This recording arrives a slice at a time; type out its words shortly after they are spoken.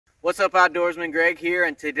What's up, outdoorsman? Greg here,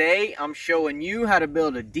 and today I'm showing you how to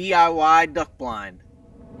build a DIY duck blind.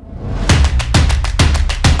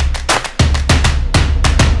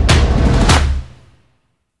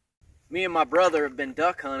 Me and my brother have been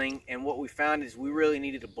duck hunting, and what we found is we really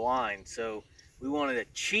needed a blind. So we wanted a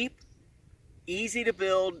cheap, easy to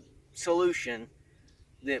build solution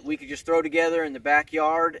that we could just throw together in the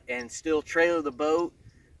backyard and still trailer the boat,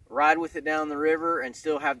 ride with it down the river, and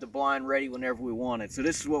still have the blind ready whenever we want it. So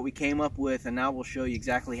this is what we came up with, and now we'll show you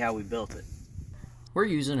exactly how we built it. We're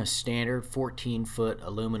using a standard 14-foot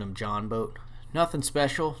aluminum Jon Boat. Nothing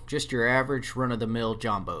special, just your average run-of-the-mill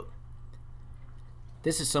Jon Boat.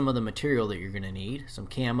 This is some of the material that you're going to need. Some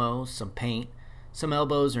camo, some paint, some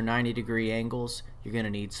elbows or 90-degree angles. You're going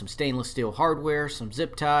to need some stainless steel hardware, some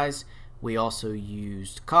zip ties. We also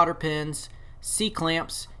used cotter pins,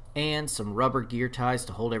 C-clamps, and some rubber gear ties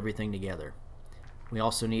to hold everything together. We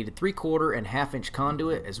also needed 3/4 and 1/2 inch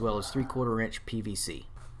conduit, as well as 3/4 inch PVC.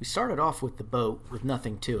 We started off with the boat with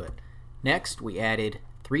nothing to it. Next we added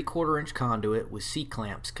 3/4 inch conduit with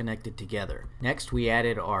C-clamps connected together. Next we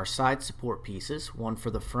added our side support pieces, one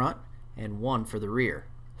for the front and one for the rear.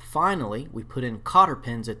 Finally, we put in cotter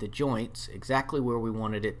pins at the joints exactly where we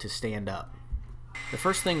wanted it to stand up. The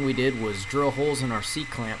first thing we did was drill holes in our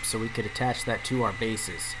C-clamp so we could attach that to our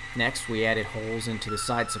bases. Next, we added holes into the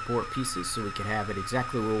side support pieces so we could have it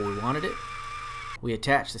exactly where we wanted it. We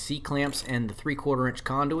attached the C-clamps and the 3/4 inch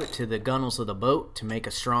conduit to the gunnels of the boat to make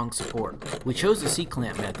a strong support. We chose the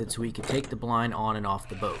C-clamp method so we could take the blind on and off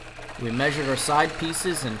the boat. We measured our side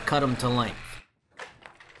pieces and cut them to length.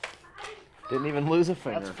 Didn't even lose a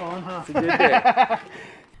finger. That's fun, huh? It's a good day.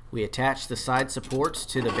 We attached the side supports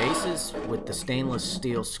to the bases with the stainless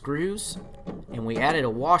steel screws, and we added a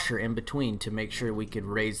washer in between to make sure we could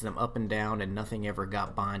raise them up and down and nothing ever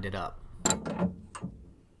got binded up.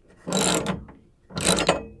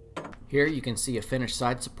 Here you can see a finished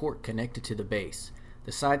side support connected to the base.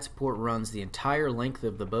 The side support runs the entire length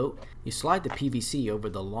of the boat. You slide the PVC over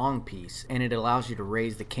the long piece and it allows you to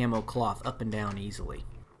raise the camo cloth up and down easily.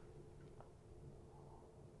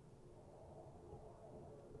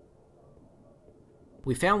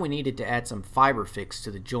 We found we needed to add some fiber fix to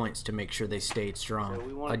the joints to make sure they stayed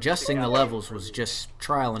strong. Adjusting the levels was just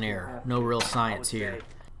trial and error, no real science here.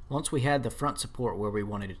 Once we had the front support where we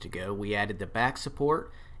wanted it to go, we added the back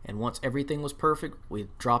support, and once everything was perfect, we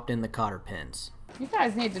dropped in the cotter pins. You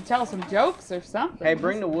guys need to tell some jokes or something. Hey,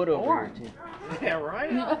 bring the wood over here too. Yeah,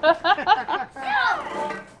 right?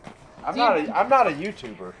 I'm not a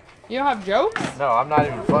YouTuber. You don't have jokes? No, I'm not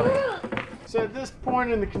even funny. So at this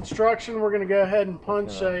point in the construction, we're going to go ahead and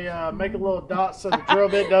punch make a little dot so the drill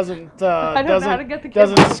bit doesn't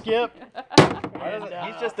skip.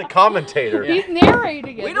 He's just a commentator. He's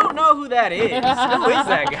narrating it. We don't know who that is. Who is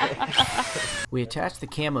that guy? We attached the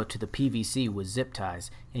camo to the PVC with zip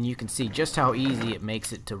ties, and you can see just how easy it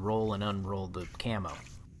makes it to roll and unroll the camo.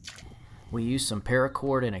 We used some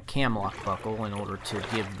paracord and a cam lock buckle in order to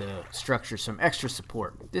give the structure some extra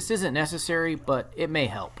support. This isn't necessary, but it may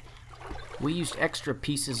help. We used extra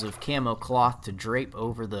pieces of camo cloth to drape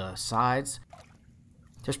over the sides.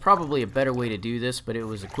 There's probably a better way to do this, but it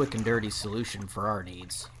was a quick and dirty solution for our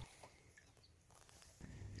needs.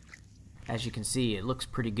 As you can see, it looks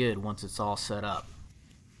pretty good once it's all set up.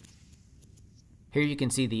 Here you can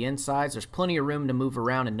see the insides. There's plenty of room to move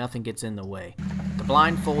around and nothing gets in the way. The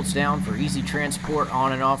blind folds down for easy transport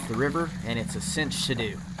on and off the river, and it's a cinch to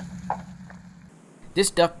do. This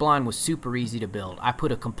duck blind was super easy to build. I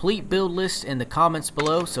put a complete build list in the comments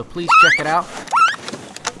below, so please check it out.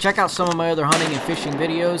 Check out some of my other hunting and fishing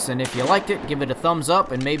videos, and if you liked it, give it a thumbs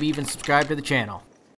up and maybe even subscribe to the channel.